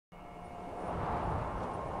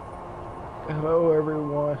Hello,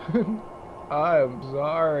 everyone. I'm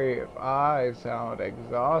sorry if I sound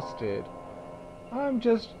exhausted. I'm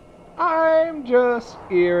just, I'm just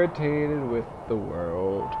irritated with the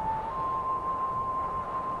world.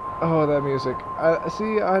 Oh, that music.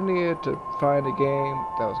 I needed to find a game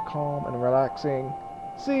that was calm and relaxing.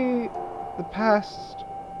 See, the past,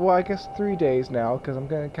 well, I guess 3 days now, because I'm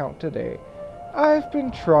gonna count today. I've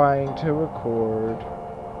been trying to record.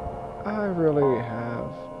 I really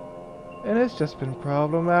have. And it's just been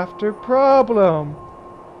problem after problem.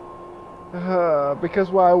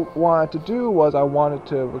 Because what I wanted to do was I wanted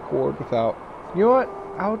to record without... You know what?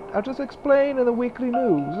 I'll just explain in the weekly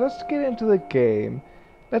news. Let's get into the game.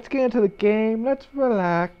 Let's get into the game. Let's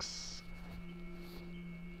relax.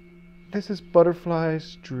 This is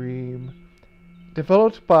Butterfly's Dream.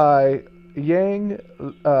 Developed by Yang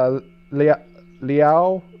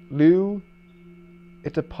Liao Liu.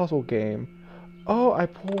 It's a puzzle game. Oh, I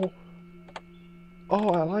pull...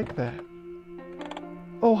 Oh, I like that.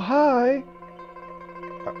 Oh, hi!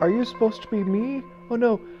 Are you supposed to be me? Oh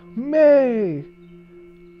no, May!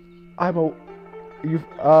 I'm a... You've,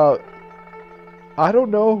 I don't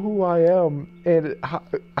know who I am, and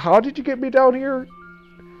how did you get me down here?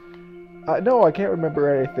 No, I can't remember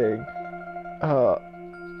anything.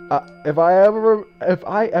 If I ever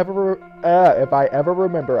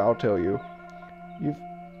remember, I'll tell you. You've...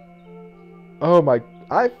 Oh my...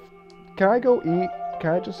 Can I go eat?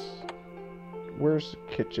 Can I just... Where's the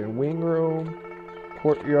kitchen? Wing room?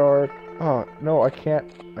 Courtyard? Oh, no, I can't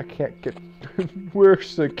get...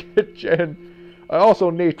 Where's the kitchen? I also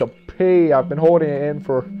need to pee. I've been holding it in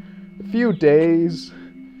for a few days.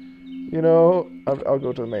 You know, I'll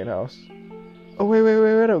go to the main house. Oh, wait,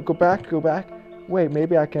 no, go back. Wait,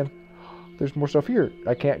 maybe I can... There's more stuff here.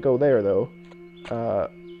 I can't go there, though. I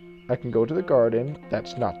can go to the garden.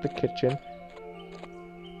 That's not the kitchen.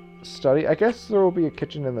 Study. I guess there will be a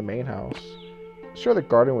kitchen in the main house. Sure, the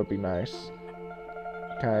garden would be nice.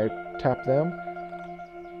 Can I tap them?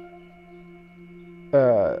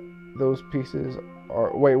 Those pieces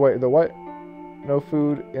are... Wait, the what? No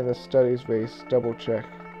food in the studies vase. Double check.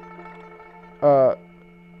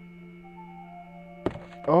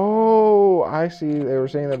 Oh, I see. They were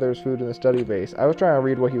saying that there's food in the study vase. I was trying to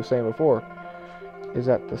read what he was saying before. Is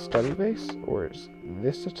that the study vase? Or is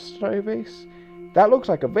this a study vase? That looks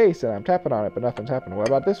like a vase, and I'm tapping on it, but nothing's happening. What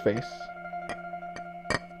about this vase?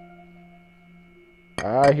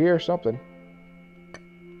 I hear something.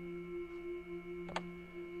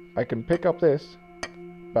 I can pick up this,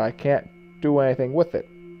 but I can't do anything with it.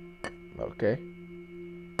 Okay.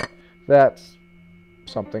 That's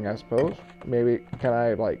something, I suppose. Maybe, can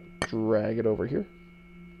I, like, drag it over here?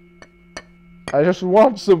 I just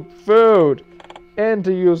want some food! And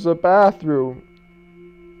to use the bathroom.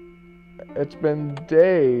 It's been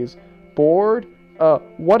days. Bored?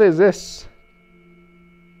 What is this?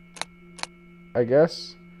 I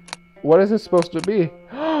guess. What is this supposed to be?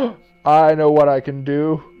 I know what I can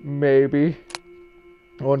do. Maybe.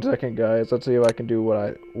 1 second, guys. Let's see if I can do what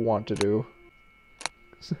I want to do.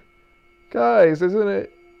 Guys, isn't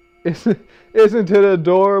it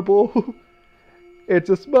adorable? It's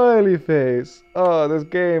a smiley face. Oh, this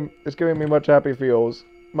game is giving me much happy feels.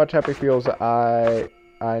 Much happy feels that I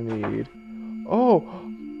need. Oh.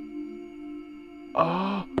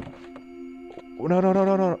 Oh. No.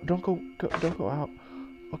 Don't go out.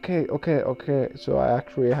 Okay. So I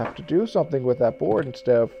actually have to do something with that board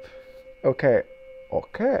instead of... Okay.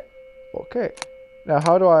 Now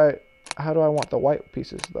how do I want the white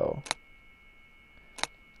pieces though?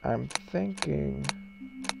 I'm thinking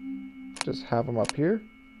just have them up here.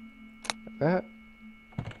 Like that.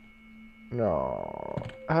 No.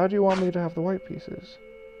 How do you want me to have the white pieces?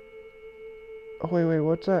 Oh wait,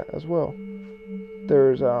 what's that as well?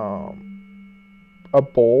 There's a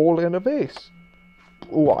bowl and a vase.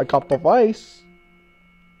 Oh, I got the vase.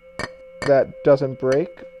 That doesn't break.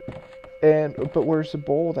 But where's the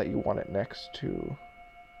bowl that you want it next to?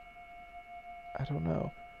 I don't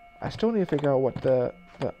know. I still need to figure out what the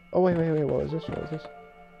oh wait, what was this?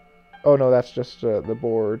 Oh no, that's just the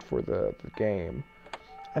board for the game.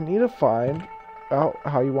 I need to find out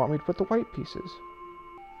how you want me to put the white pieces.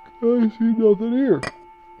 I see nothing here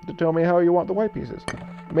to tell me how you want the white pieces.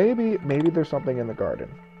 Maybe there's something in the garden.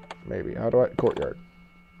 Maybe. How do I... Courtyard.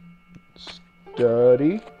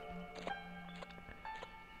 Study.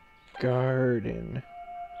 Garden.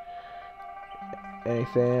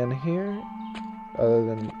 Anything here? Other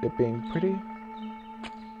than it being pretty?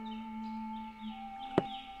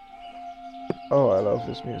 Oh, I love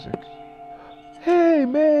this music. Hey,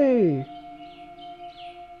 May!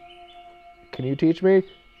 Can you teach me?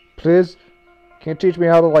 Please? Can you teach me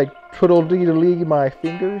how to, like, twiddle-dee-dee my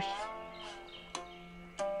fingers?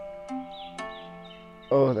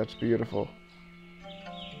 Oh, that's beautiful.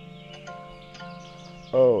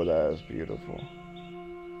 Oh, that is beautiful.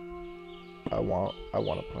 I want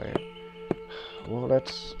to play it. Well,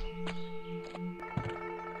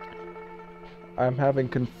 I'm having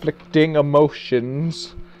conflicting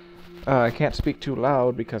emotions. I can't speak too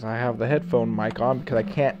loud because I have the headphone mic on because I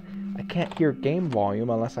can't hear game volume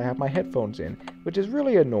unless I have my headphones in, which is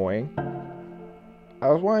really annoying. I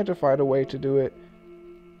was wanting to find a way to do it.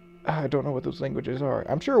 I don't know what those languages are.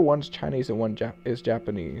 I'm sure one's Chinese and one is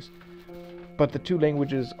Japanese, but the two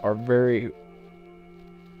languages are very,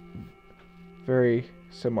 very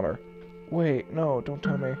similar. Wait, no, don't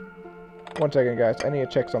tell me. 1 second, guys. I need to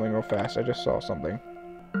check something real fast. I just saw something.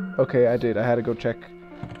 Okay, I did. I had to go check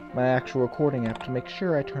my actual recording app to make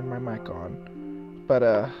sure I turned my mic on. But,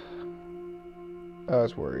 I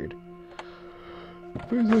was worried.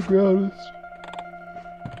 Where's the ground?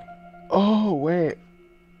 Oh, wait.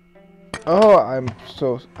 Oh, I am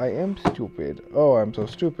stupid. Oh, I'm so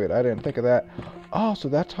stupid. I didn't think of that. Oh, so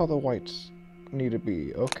that's how the whites need to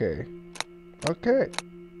be. Okay. Okay.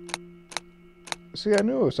 See, I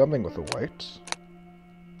knew it was something with the whites.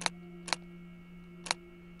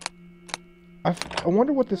 I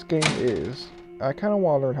wonder what this game is. I kind of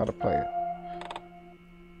want to learn how to play it.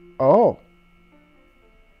 Oh.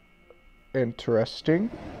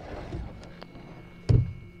 Interesting.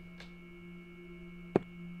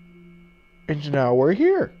 And now we're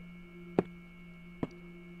here.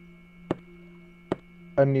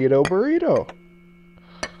 A Neato Burrito.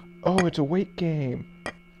 Oh, it's a weight game.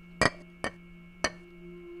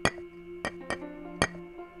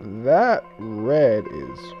 That red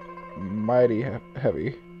is mighty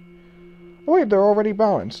heavy. Oh wait, they're already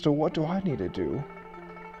balanced, so what do I need to do?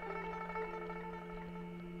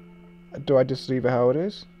 Do I just leave it how it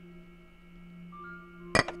is?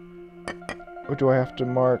 Or do I have to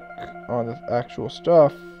mark on the actual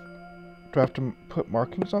stuff? Do I have to put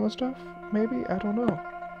markings on the stuff? Maybe? I don't know.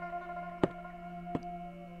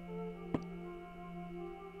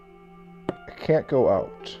 I can't go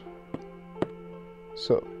out.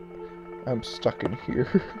 So, I'm stuck in here.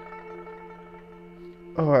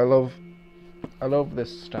 Oh, I love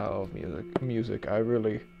this style of music. I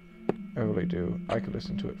really do. I could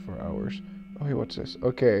listen to it for hours. Oh, hey, what's this?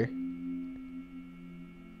 Okay.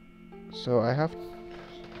 So I have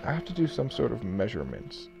to do some sort of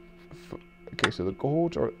measurements. Okay, so the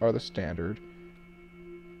golds are the standard.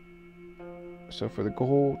 So for the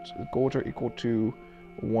golds are equal to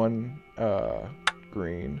 1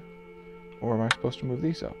 green. Or am I supposed to move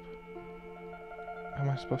these up? How am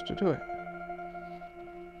I supposed to do it?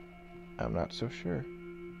 I'm not so sure.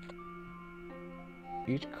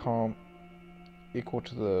 Each column equal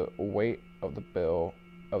to the weight of the bill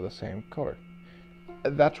of the same color.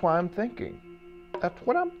 That's what I'm thinking. That's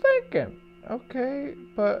what I'm thinking. Okay,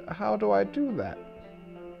 but how do I do that?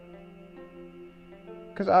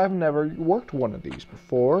 Because I've never worked one of these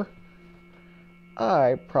before.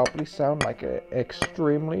 I probably sound like an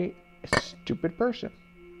extremely stupid person.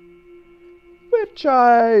 Which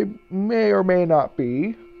I may or may not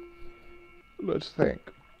be. Let's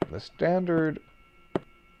think. The standard...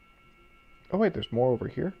 Oh wait, there's more over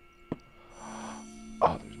here.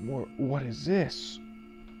 Oh, there's more. What is this?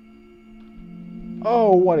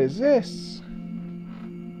 Oh, what is this?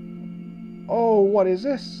 Oh, what is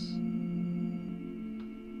this?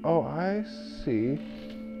 Oh, I see.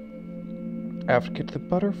 I have to get the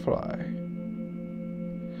butterfly.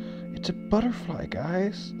 It's a butterfly,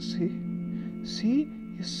 guys. See? See?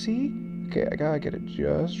 You see? Okay, I gotta get it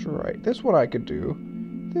just right. This one I could do.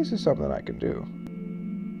 This is something I can do.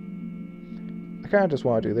 I kinda just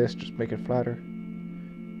want to do this, just make it flatter.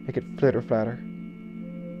 Make it flitter flatter.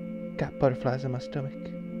 Got butterflies in my stomach.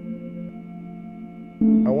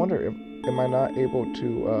 I wonder if am I not able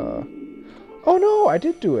to oh no, I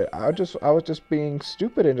did do it. I was just being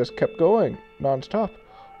stupid and just kept going non-stop.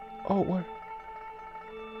 Oh, what?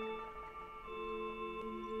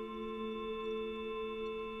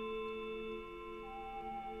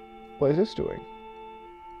 What is this doing?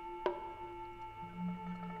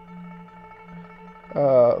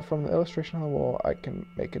 From the illustration on the wall, I can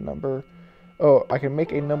make a number. Oh, I can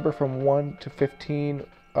make a number from 1 to 15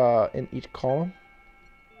 in each column.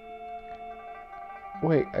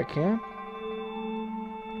 Wait, I can?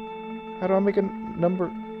 How do I make a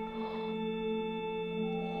number?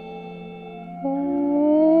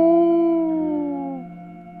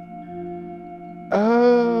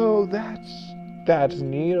 Oh, that's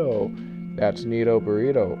neato. That's Neato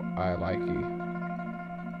Burrito. I like it.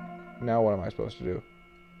 Now what am I supposed to do?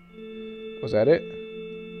 Was that it?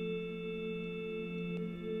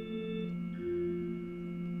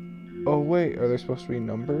 Oh wait, are there supposed to be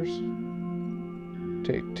numbers?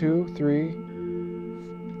 Take 2, 3,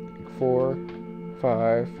 4,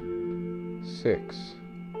 5, 6,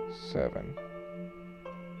 7.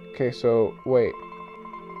 Okay, so wait.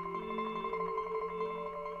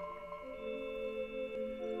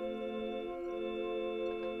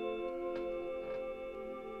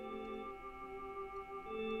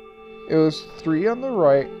 It was 3 on the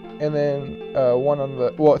right, and then 1 on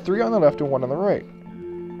the... Well, 3 on the left and 1 on the right.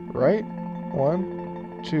 Right?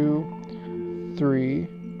 1, 2, 3,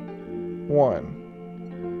 1.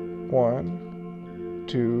 1,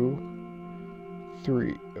 2,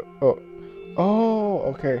 3. Oh. Oh,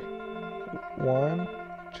 okay. 1,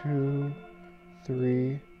 2,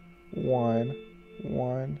 3, 1,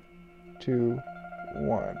 1, 2,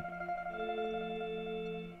 1.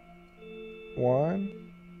 1,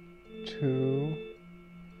 2,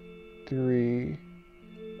 3,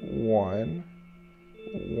 1,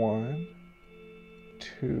 1,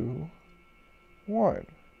 2, 1.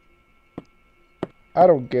 I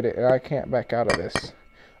don't get it, and I can't back out of this.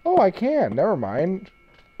 Oh, I can. Never mind.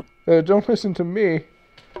 Don't listen to me.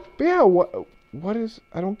 But yeah, what is...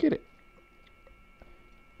 I don't get it.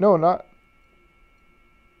 No, not...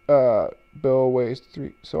 bill weighs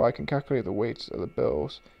 3... So I can calculate the weights of the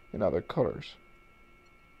bills in other colors.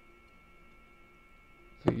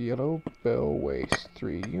 The yellow bill weighs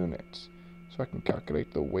 3 units. So I can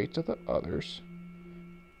calculate the weights of the others.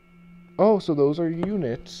 Oh, so those are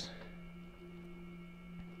units.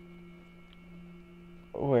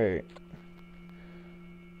 Wait.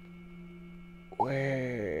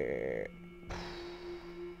 Wait.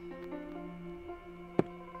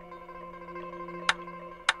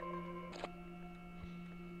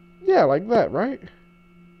 Yeah, like that, right?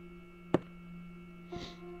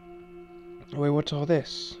 Wait, what's all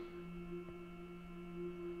this?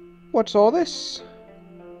 What's all this?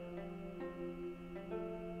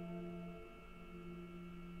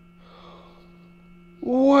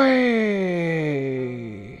 Wait.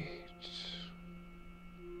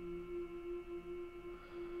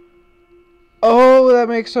 Oh, that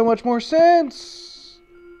makes so much more sense.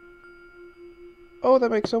 Oh,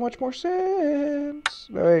 that makes so much more sense.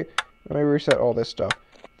 Let me reset all this stuff.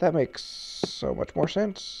 That makes so much more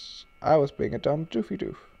sense. I was being a dumb doofy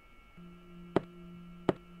doof.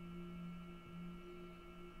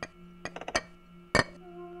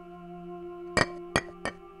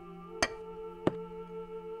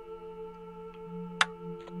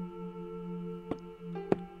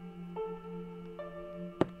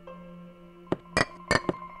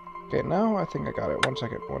 Okay, now I think I got it. 1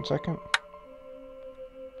 second, 1 second.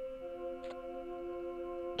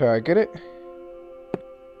 Did I get it?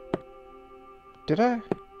 Did I?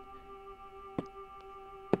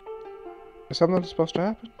 Is something supposed to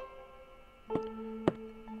happen?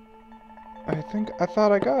 I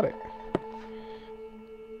thought I got it.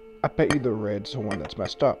 I bet you the red's the one that's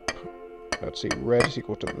messed up. Let's see, red is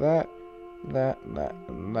equal to that, that,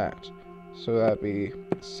 and that. So that'd be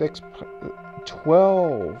 6,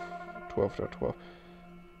 12. 12 to 12.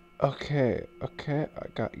 Okay, I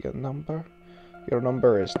got your number. Your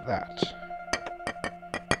number is that.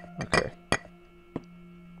 Okay.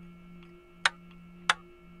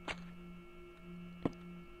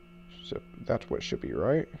 So that's what it should be,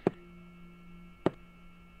 right?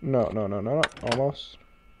 No, almost.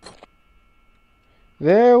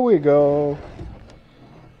 There we go.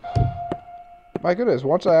 My goodness,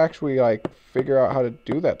 once I actually, like, figure out how to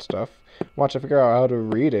do that stuff, once I figure out how to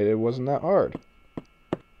read it, it wasn't that hard.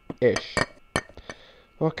 Ish.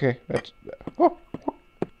 Okay, let's... Oh,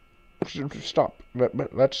 stop.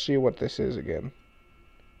 Let's see what this is again.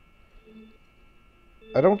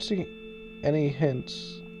 I don't see any hint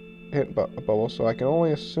bubble, so I can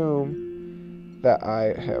only assume that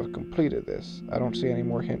I have completed this. I don't see any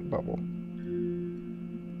more hint bubble.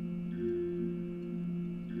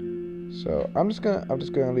 So I'm just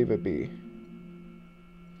gonna leave it be.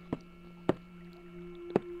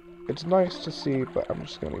 It's nice to see, but I'm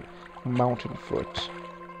just gonna leave mountain foot.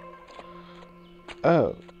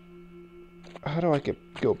 Oh, how do I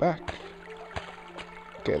go back?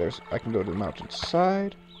 Okay, I can go to the mountain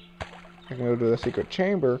side. I can go to the secret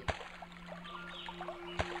chamber.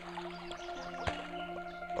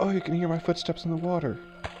 Oh, you can hear my footsteps in the water.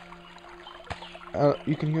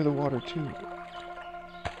 You can hear the water too.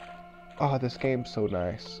 Ah, oh, this game's so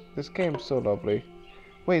nice. This game's so lovely.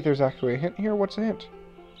 Wait, there's actually a hint here? What's the hint?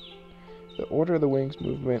 The order of the wings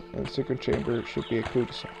movement in the secret chamber should be a clue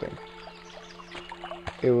to something.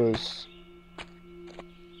 It was...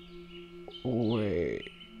 Wait...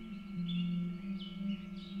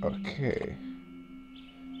 Okay.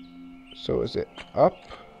 So is it up?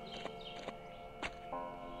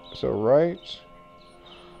 So right?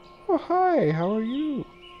 Oh, hi, how are you?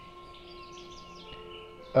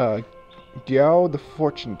 Giao the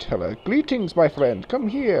fortune teller. Greetings, my friend, come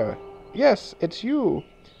here. Yes, it's you.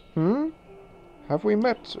 Hmm? Have we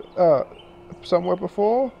met, somewhere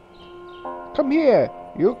before? Come here.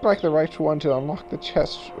 You look like the right one to unlock the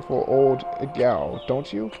chest for old Giao,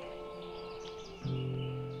 don't you?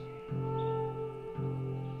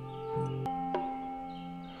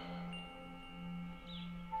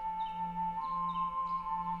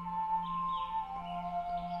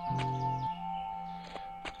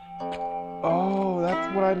 Oh,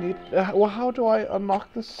 that's what I need. Well, how do I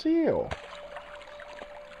unlock the seal?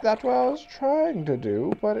 That's what I was trying to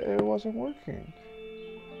do, but it wasn't working.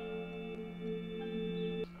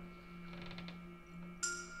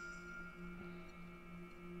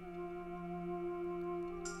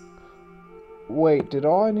 Wait, did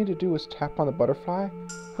all I need to do was tap on the butterfly?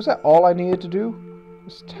 Was that all I needed to do?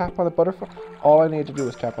 Was tap on the butterfly? All I needed to do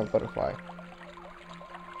was tap on the butterfly.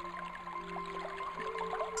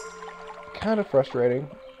 Kind of frustrating.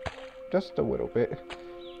 Just a little bit.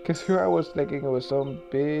 Because here I was thinking it was some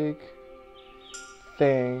big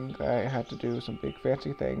thing that I had to do, some big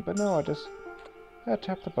fancy thing. But no, I just had to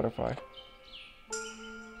tap the butterfly.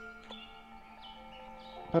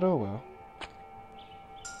 But oh well.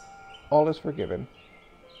 All is forgiven.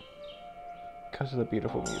 Because of the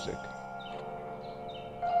beautiful music.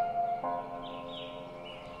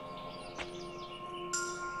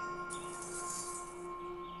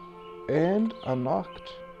 And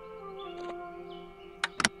unlocked.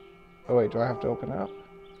 Oh wait, do I have to open it up?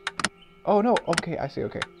 Oh no, okay, I see,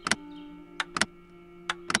 okay.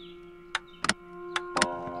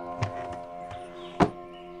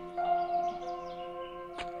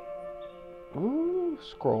 Ooh,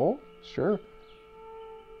 scroll, sure.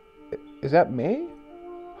 Is that May?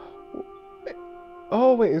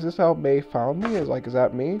 Oh wait, is this how May found me? Is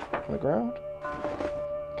that me on the ground?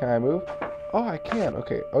 Can I move? Oh, I can,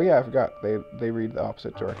 okay. Oh yeah, I forgot. They read the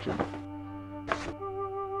opposite direction.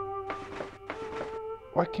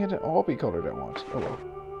 Why can't it all be colored at once? Oh well.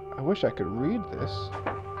 I wish I could read this.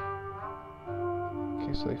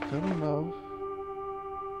 Okay, so they fell in love.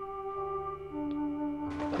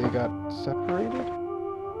 They got separated?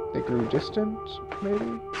 They grew distant,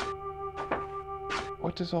 maybe?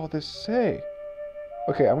 What does all this say?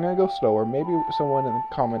 Okay, I'm gonna go slower. Maybe someone in the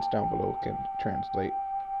comments down below can translate.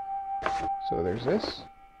 So there's this.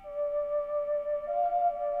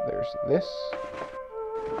 There's this.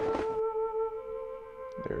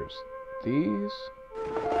 There's these.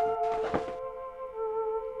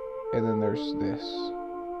 And then there's this.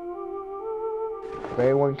 If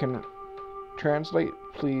anyone can translate,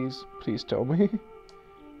 please tell me.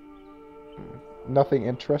 Nothing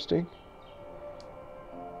interesting.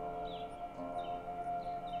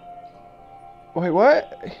 Wait,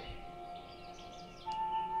 what?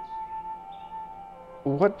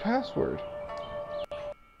 What password?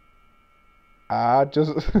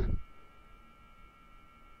 Just...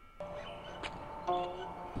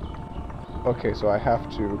 Okay, so I have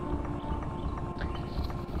to...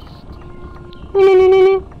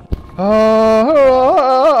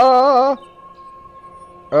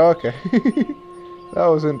 Okay. That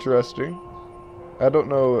was interesting. I don't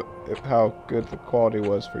know how good the quality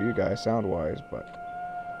was for you guys sound-wise, but...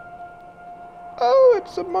 Oh,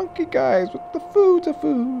 it's the monkey guys with the foods of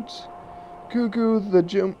foods. Goo Goo the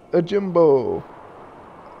Jimbo.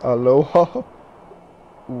 Aloha.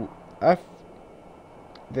 Ooh,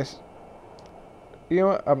 this... You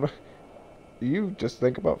know what? You just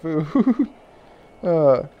think about food.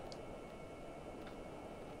 The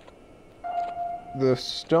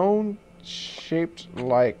stone shaped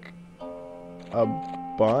like a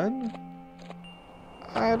bun?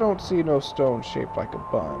 I don't see no stone shaped like a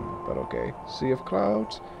bun, but okay. Sea of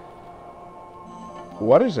clouds.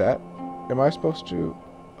 What is that? Am I supposed to...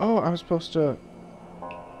 Oh, I'm supposed to,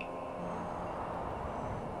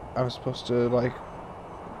 like...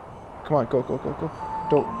 Come on, go.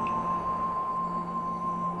 Don't...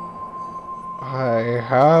 I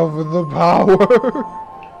have the power!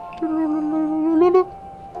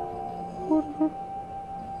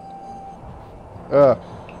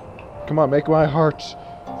 Come on, make my heart...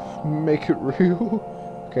 Make it real.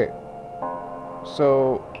 Okay.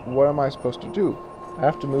 So, what am I supposed to do? I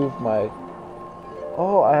have to move my...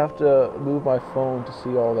 Oh, I have to move my phone to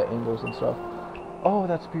see all the angles and stuff. Oh,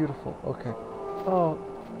 that's beautiful. Okay. Oh,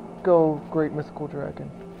 go, great mythical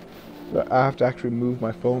dragon. I have to actually move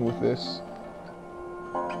my phone with this.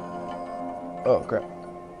 Oh, crap.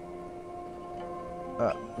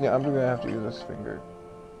 Yeah, I'm gonna have to use this finger.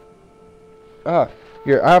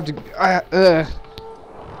 Here, I actually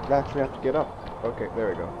have to get up. Okay, there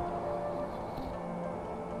we go.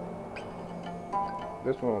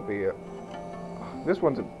 This one will be this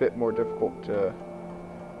one's a bit more difficult to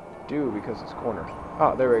do because it's corner.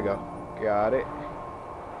 Ah, there we go. Got it.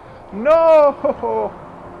 No!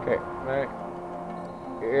 Okay, right.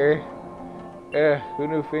 Who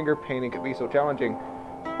knew finger painting could be so challenging?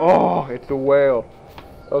 Oh, it's a whale.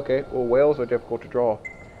 Okay, well, whales are difficult to draw.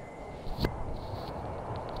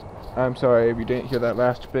 I'm sorry if you didn't hear that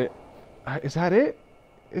last bit. Is that it?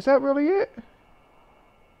 Is that really it?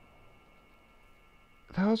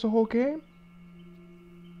 That was the whole game?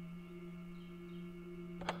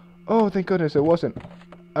 Oh, thank goodness it wasn't.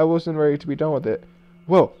 I wasn't ready to be done with it.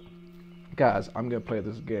 Well, guys, I'm gonna play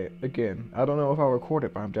this again. I don't know if I'll record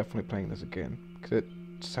it, but I'm definitely playing this again. Because it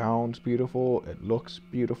sounds beautiful, it looks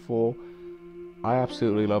beautiful. I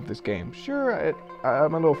absolutely love this game. Sure,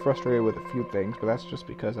 I'm a little frustrated with a few things, but that's just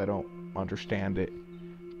because I don't understand it.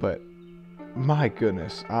 But, my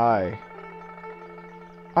goodness, I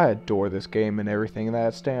adore this game and everything that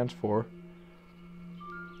it stands for.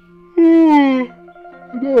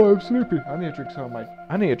 No, I'm sleepy. I need to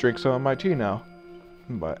drink some of my tea now.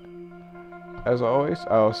 But as always,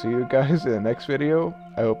 I'll see you guys in the next video.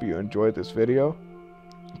 I hope you enjoyed this video.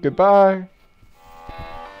 Goodbye.